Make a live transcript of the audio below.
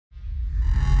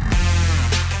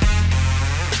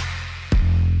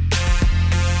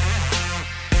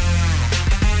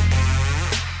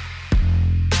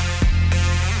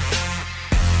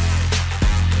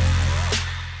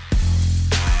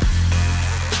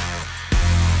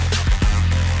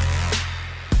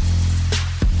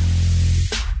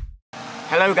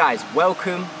So guys,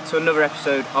 welcome to another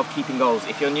episode of Keeping Goals.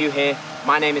 If you're new here,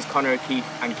 my name is Conor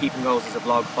and Keeping Goals is a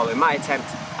vlog following my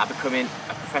attempt at becoming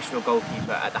a professional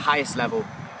goalkeeper at the highest level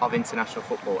of international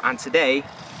football. And today,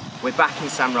 we're back in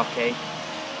San Roque,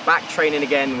 back training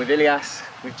again with Ilias,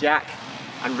 with Jack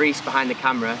and Reese behind the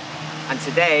camera. And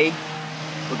today,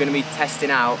 we're going to be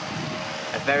testing out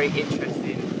a very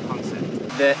interesting concept,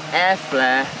 the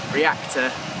Aerflare Reactaer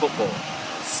Football.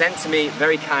 Sent to me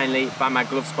very kindly by my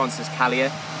glove sponsors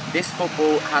Kaliaaer. This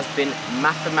football has been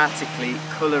mathematically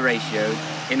colour ratioed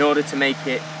in order to make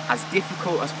it as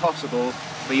difficult as possible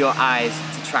for your eyes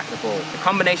to track the ball. The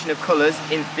combination of colours,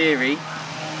 in theory,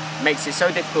 makes it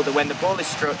so difficult that when the ball is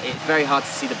struck, it's very hard to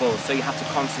see the ball. So you have to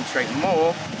concentrate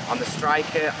more on the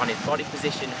striker, on his body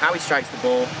position, how he strikes the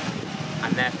ball,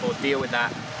 and therefore deal with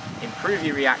that, improve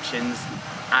your reactions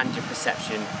and your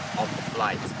perception of the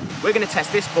flight. We're going to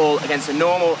test this ball against a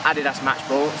normal Adidas match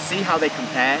ball, see how they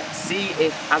compare, see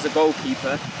if as a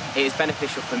goalkeeper it is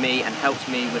beneficial for me and helps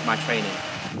me with my training.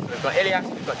 So we've got Ilias,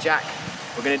 we've got Jack,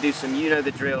 we're going to do some you know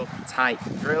the drill type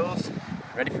drills.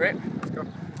 Ready for it? Let's go.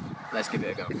 Let's give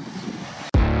it a go.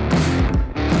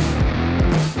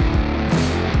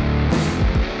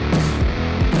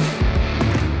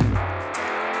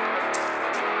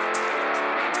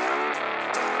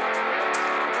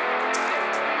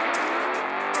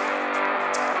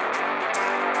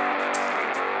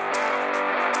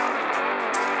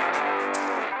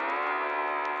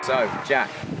 So, Jack,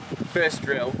 first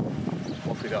drill,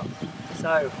 what we got?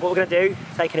 So, what we're going to do,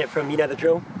 taking it from you know the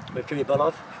drill with Jimmy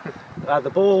Bolov, the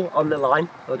ball on the line,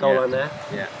 the goal line there.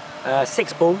 Yeah.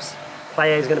 6 balls.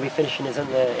 Player is going to be finishing is in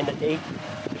the D.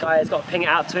 The guy has got to ping it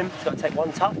out to him. He's got to take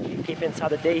 1 touch, keep it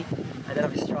inside the D, and then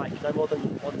have a strike. No more than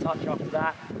 1 touch after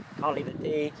that. Can't leave the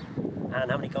D.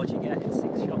 And how many goals you get in 6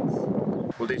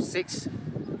 shots? We'll do 6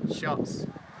 shots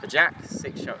for Jack,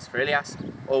 6 shots for Ilias,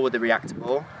 all with the reactor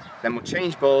ball. Then we'll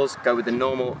change balls, go with the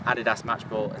normal Adidas match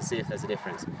ball and see if there's a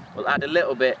difference. We'll add a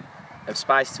little bit of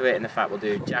spice to it in the fact we'll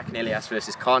do Jack and Ilias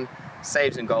versus Con,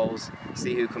 saves and goals,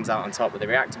 see who comes out on top with the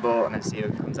reactor ball and then see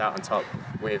who comes out on top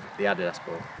with the Adidas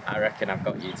ball. I reckon I've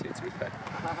got you two, to be fair.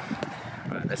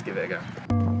 Right, let's give it a go.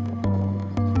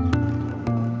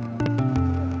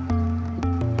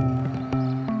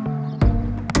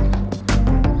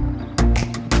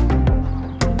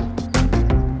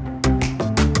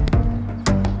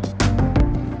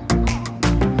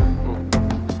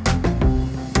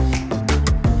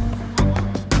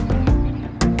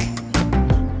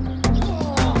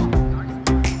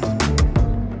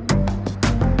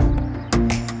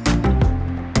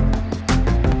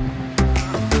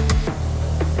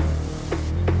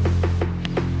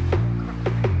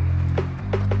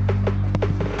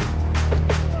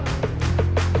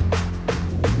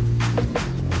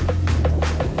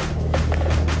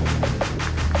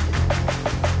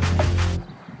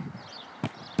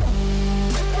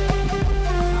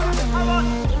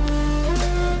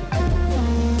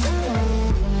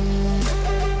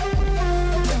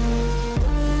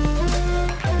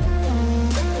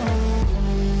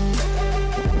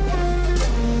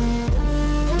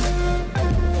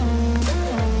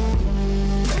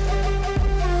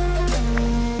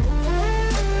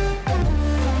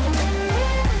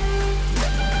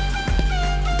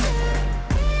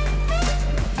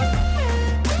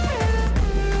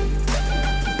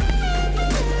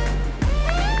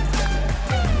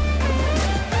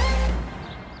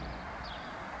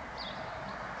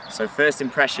 So first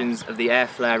impressions of the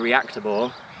Aerflare Reactaer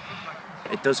ball,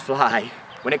 it does fly.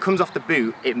 When it comes off the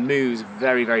boot, it moves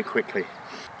very, very quickly.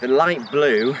 The light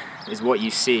blue is what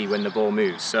you see when the ball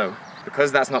moves. So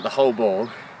because that's not the whole ball,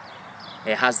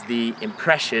 it has the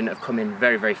impression of coming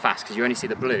very, very fast because you only see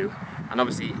the blue. And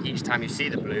obviously each time you see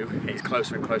the blue, it's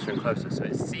closer and closer and closer. So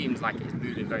it seems like it's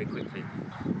moving very quickly.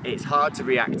 It's hard to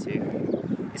react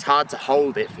to. It's hard to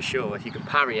hold it for sure. If you can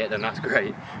parry it, then that's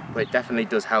great. But it definitely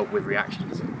does help with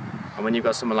reactions. And when you've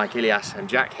got someone like Ilias and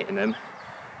Jack hitting them,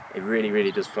 it really,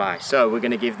 really does fly. So we're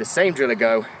going to give the same drill a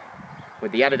go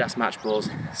with the Adidas match balls,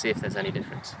 see if there's any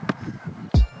difference.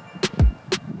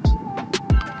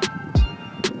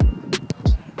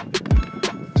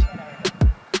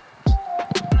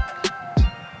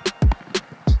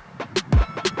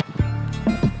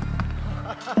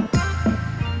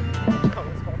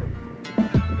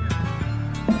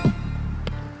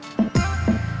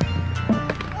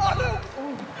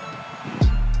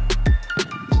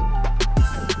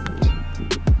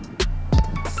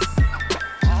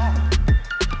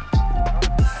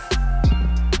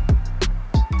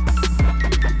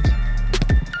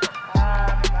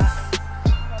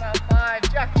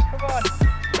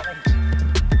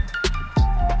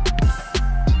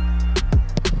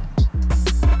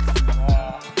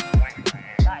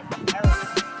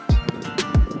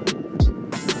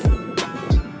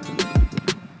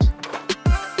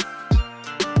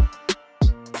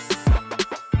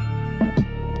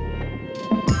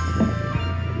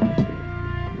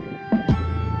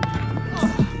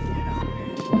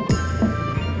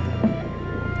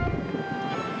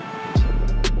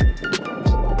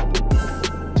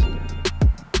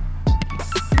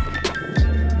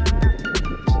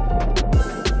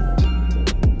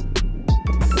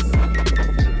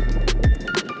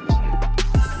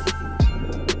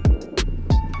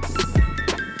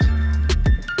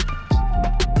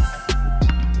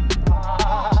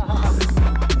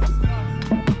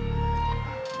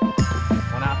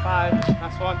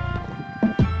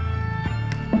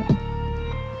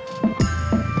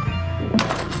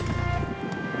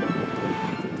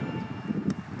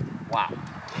 Wow.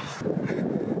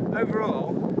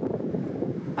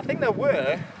 Overall, I think there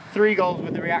were 3 goals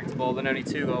with the Reactor ball and only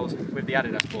 2 goals with the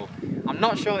Adidas ball. I'm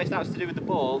not sure if that was to do with the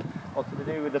ball or to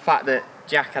do with the fact that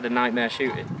Jack had a nightmare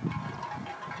shooting.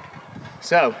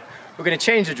 So, we're going to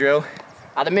change the drill.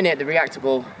 At the minute, the Reactor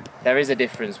ball, there is a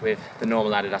difference with the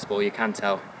normal Adidas ball, you can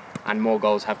tell, and more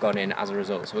goals have gone in as a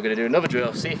result. So we're going to do another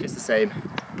drill, see if it's the same.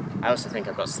 I also think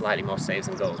I've got slightly more saves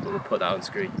than goals, but we'll put that on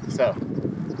screen. So,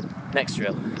 next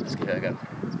drill, let's give it a go.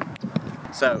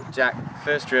 So, Jack,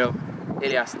 first drill,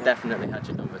 Ilias definitely had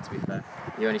your number, to be fair.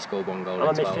 You only scored 1 goal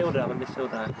in 12. I'm a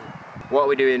midfielder. What are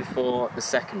we doing for the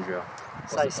second drill?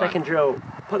 So second drill,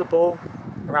 put the ball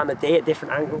around the D at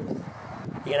different angles.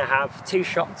 You're going to have 2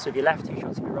 shots with your left, 2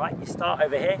 shots with your right. You start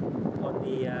over here on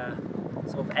the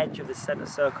sort of edge of the centre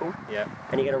circle. Yeah.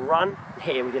 And you're going to run and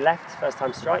hit it with your left, first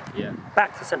time strike. Yeah.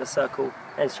 Back to the centre circle,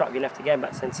 then strike with your left again,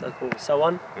 back to centre circle, and so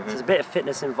on. So there's a bit of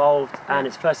fitness involved, and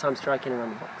it's first time striking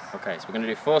around the box. Okay, so we're going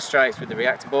to do 4 strikes with the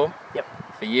Reactor ball. Yep.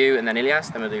 For you and then Ilias,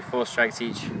 then we'll do 4 strikes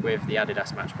each with the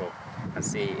Adidas match ball and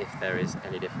see if there is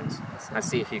any difference. And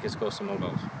see if you can score some more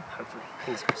goals. Hopefully.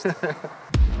 Fingers crossed.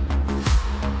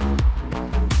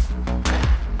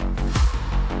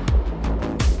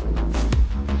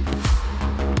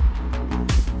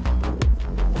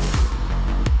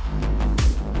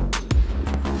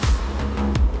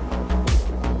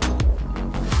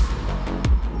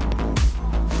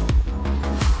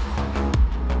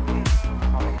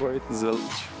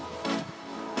 Zilch.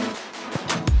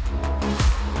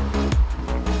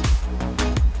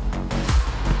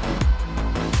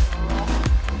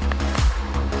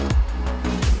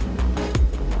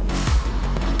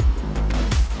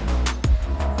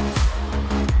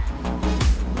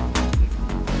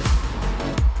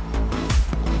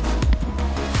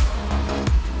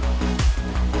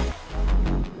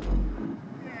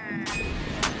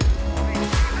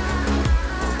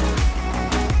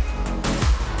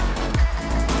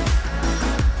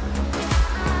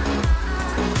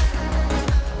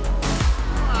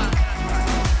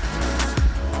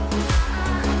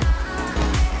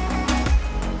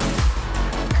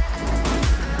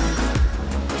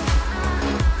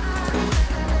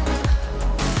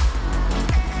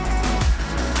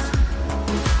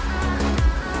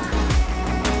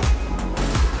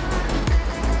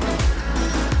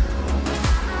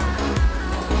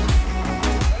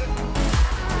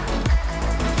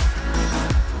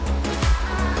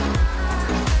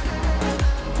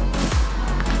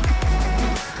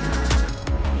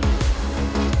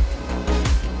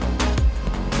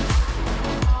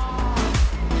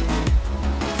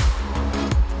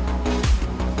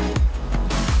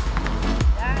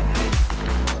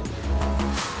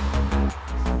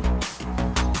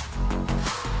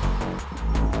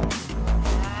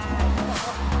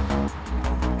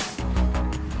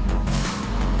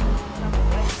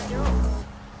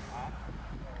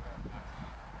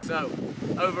 So,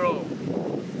 overall,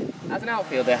 as an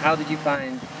outfielder, how did you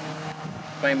find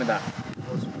playing with that?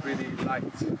 It was pretty light.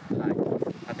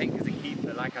 I think as a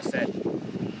keeper, like I said,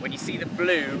 when you see the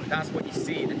blue, that's what you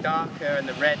see. The darker and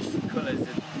the red colours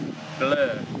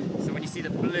blur. So when you see the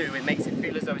blue, it makes it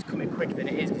feel as though it's coming quicker than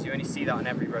it is, because you only see that on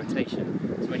every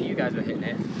rotation. So when you guys were hitting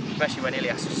it, especially when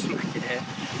Ilias was smacking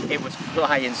it was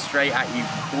flying straight at you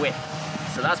quick.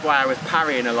 So that's why I was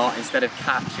parrying a lot instead of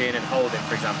catching and holding,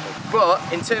 for example. But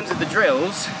in terms of the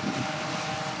drills,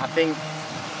 I think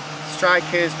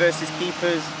strikers versus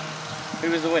keepers,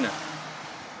 who was the winner?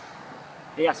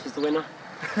 Ilias was the winner.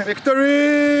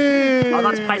 Victory! I'd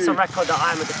like to place on record that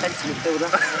I am a defensive midfielder.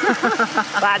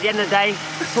 But at the end of the day,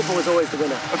 football was always the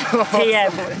winner.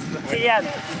 TM. TM.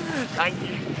 Thank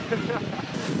you.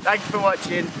 Thank you for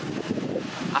watching.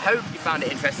 I hope you found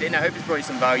it interesting. I hope it's brought you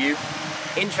some value.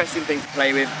 Interesting thing to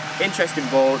play with, interesting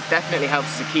ball, definitely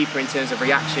helps as a keeper in terms of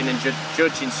reaction and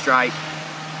judging strike.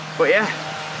 But yeah,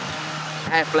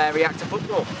 Aerflare Reactaer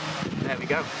Football. There we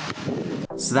go.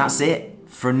 So that's it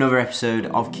for another episode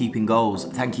of Keeping Goals.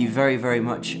 Thank you very, very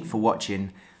much for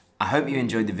watching. I hope you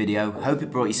enjoyed the video, hope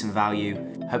it brought you some value,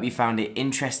 hope you found it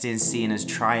interesting seeing us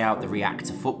try out the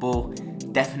Reactaer Football.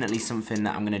 Definitely something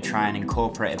that I'm going to try and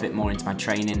incorporate a bit more into my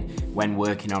training when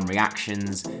working on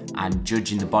reactions and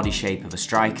judging the body shape of a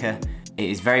striker. It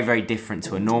is very, very different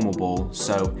to a normal ball,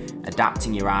 so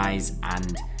adapting your eyes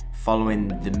and following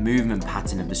the movement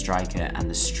pattern of the striker and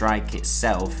the strike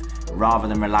itself, rather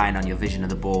than relying on your vision of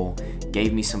the ball,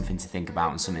 gave me something to think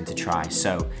about and something to try.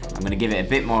 So I'm going to give it a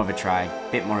bit more of a try,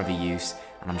 a bit more of a use,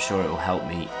 and I'm sure it will help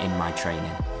me in my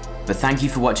training. But thank you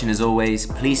for watching as always.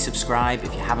 Please subscribe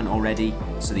if you haven't already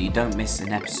so that you don't miss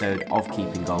an episode of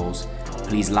Keeping Goals.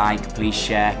 Please like, please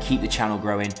share, keep the channel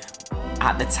growing.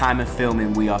 At the time of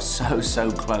filming, we are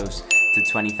so close to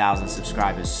 20,000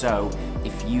 subscribers. So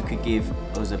if you could give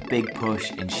us a big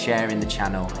push in sharing the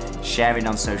channel, sharing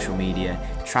on social media,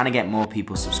 trying to get more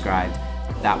people subscribed,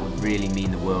 that would really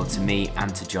mean the world to me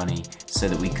and to Jonny, so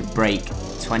that we could break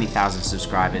 20,000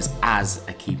 subscribers as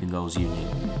a Keeping Goals union.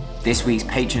 This week's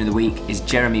Patron of the Week is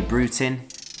Jeremy Bruton.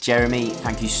 Jeremy,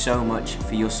 thank you so much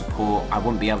for your support. I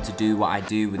wouldn't be able to do what I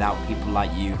do without people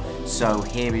like you. So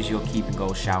here is your Keeping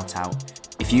Goals shout out.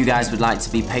 If you guys would like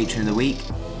to be Patron of the Week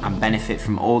and benefit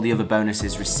from all the other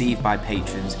bonuses received by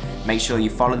patrons, make sure you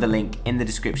follow the link in the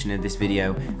description of this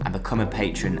video and become a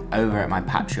patron over at my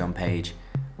Patreon page.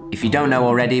 If you don't know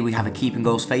already, we have a Keeping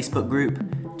Goals Facebook group.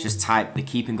 Just type the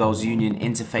Keeping Goals Union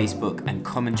into Facebook and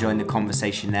come and join the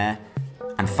conversation there.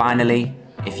 And finally,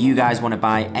 if you guys want to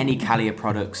buy any Kaliaaer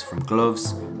products, from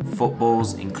gloves,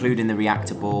 footballs, including the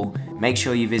Reactor ball, make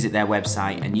sure you visit their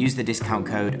website and use the discount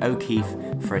code O'Keefe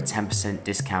for a 10%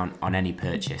 discount on any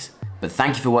purchase. But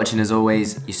thank you for watching as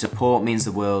always. Your support means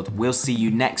the world. We'll see you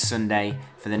next Sunday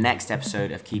for the next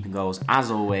episode of Keeping Goals,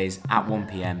 as always, at 1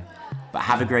 PM. But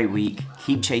have a great week,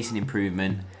 keep chasing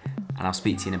improvement, and I'll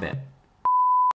speak to you in a bit.